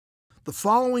The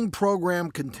following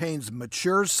program contains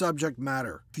mature subject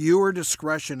matter. Viewer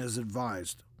discretion is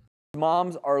advised.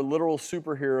 Moms are literal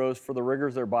superheroes for the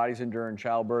rigors their bodies endure in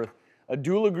childbirth. A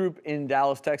doula group in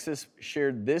Dallas, Texas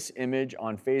shared this image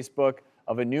on Facebook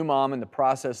of a new mom in the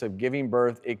process of giving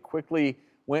birth. It quickly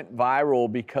went viral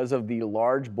because of the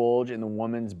large bulge in the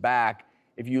woman's back.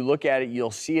 If you look at it,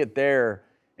 you'll see it there.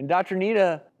 And Dr.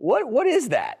 Nita, what is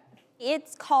that?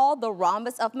 It's called the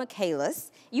rhombus of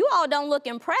Michaelis. You all don't look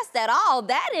impressed at all.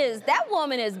 That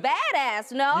woman is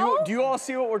badass, no? Do you all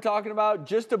see what we're talking about?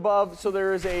 Just above, so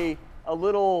there is a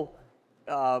little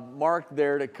mark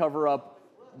there to cover up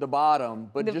the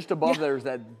bottom, but just above there's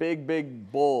that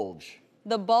big bulge.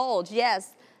 The bulge,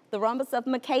 yes. The rhombus of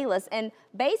Michaelis. And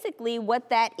basically what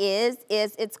that is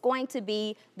it's going to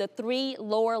be the 3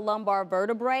 lower lumbar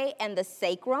vertebrae and the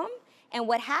sacrum. And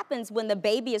what happens when the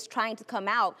baby is trying to come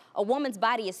out, a woman's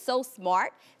body is so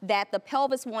smart that the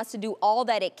pelvis wants to do all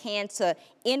that it can to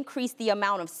increase the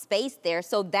amount of space there.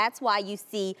 So that's why you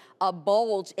see a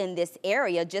bulge in this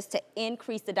area, just to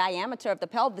increase the diameter of the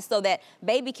pelvis so that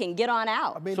baby can get on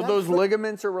out. I mean, so those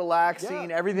ligaments are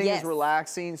relaxing, everything is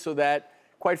relaxing so that,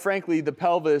 quite frankly, the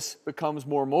pelvis becomes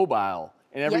more mobile.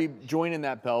 And every joint in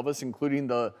that pelvis, including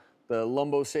the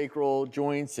lumbosacral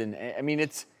joints, and I mean,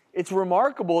 it's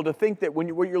remarkable to think that what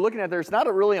you're looking at there, it's not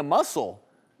really a muscle.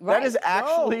 Right. That is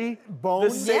actually bone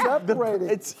separated.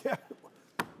 It's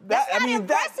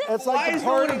it's like the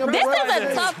parting of This is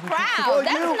a tough crowd.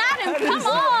 Come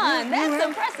on, that's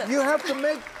impressive. You have to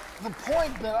make the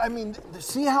point that, I mean,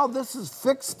 see how this is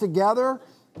fixed together?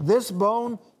 This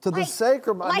bone to the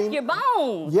sacrum. I mean, your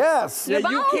bones. Yes. Your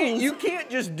bones. You can't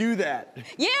just do that.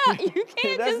 Yeah, you can't just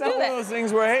do that. That's not one of those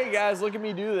things where, hey guys, look at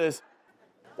me do this.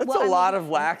 That's a lot of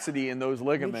laxity in those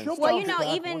ligaments. Well, you know,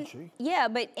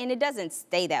 and it doesn't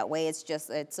stay that way.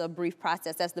 It's a brief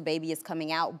process as the baby is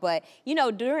coming out. But, you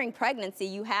know, during pregnancy,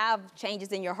 you have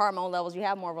changes in your hormone levels. You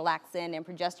have more relaxin and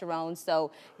progesterone. So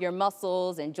your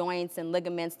muscles and joints and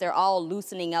ligaments, they're all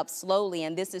loosening up slowly.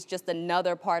 And this is just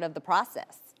another part of the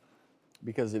process.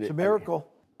 Because it's a miracle.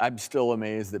 I'm still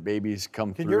amazed that babies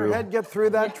come through. Can your head get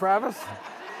through that, Travis?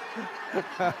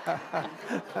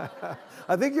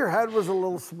 I think your head was a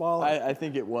little smaller. I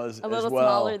think it was a little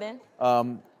smaller then.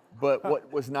 But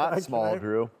what was not small,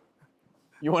 Drew?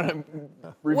 You want to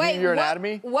review your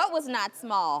anatomy? What was not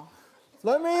small?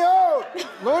 Let me out!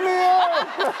 Let me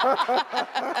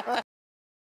out!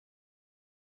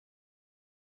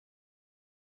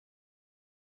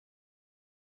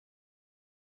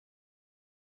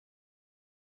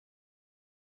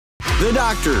 The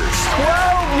doctors.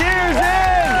 12 years in!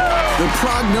 The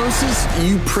prognosis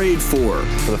you prayed for.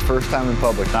 For the first time in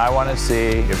public, I want to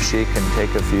see if she can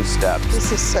take a few steps.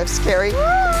 This is so scary.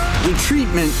 The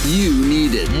treatment you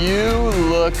needed. You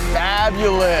look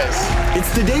fabulous.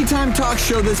 It's the daytime talk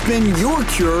show that's been your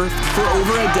cure for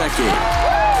over a decade.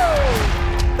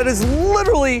 That is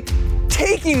literally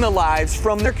taking the lives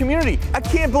from their community. I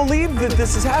can't believe that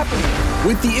this is happening.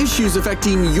 With the issues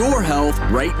affecting your health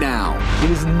right now.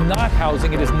 It is not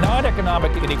housing, it is not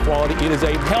economic inequality, it is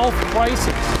a health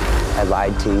crisis. I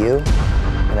lied to you,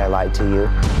 and I lied to you.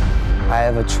 I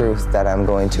have a truth that I'm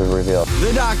going to reveal.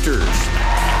 The Doctors,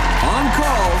 on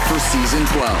call for season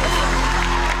 12.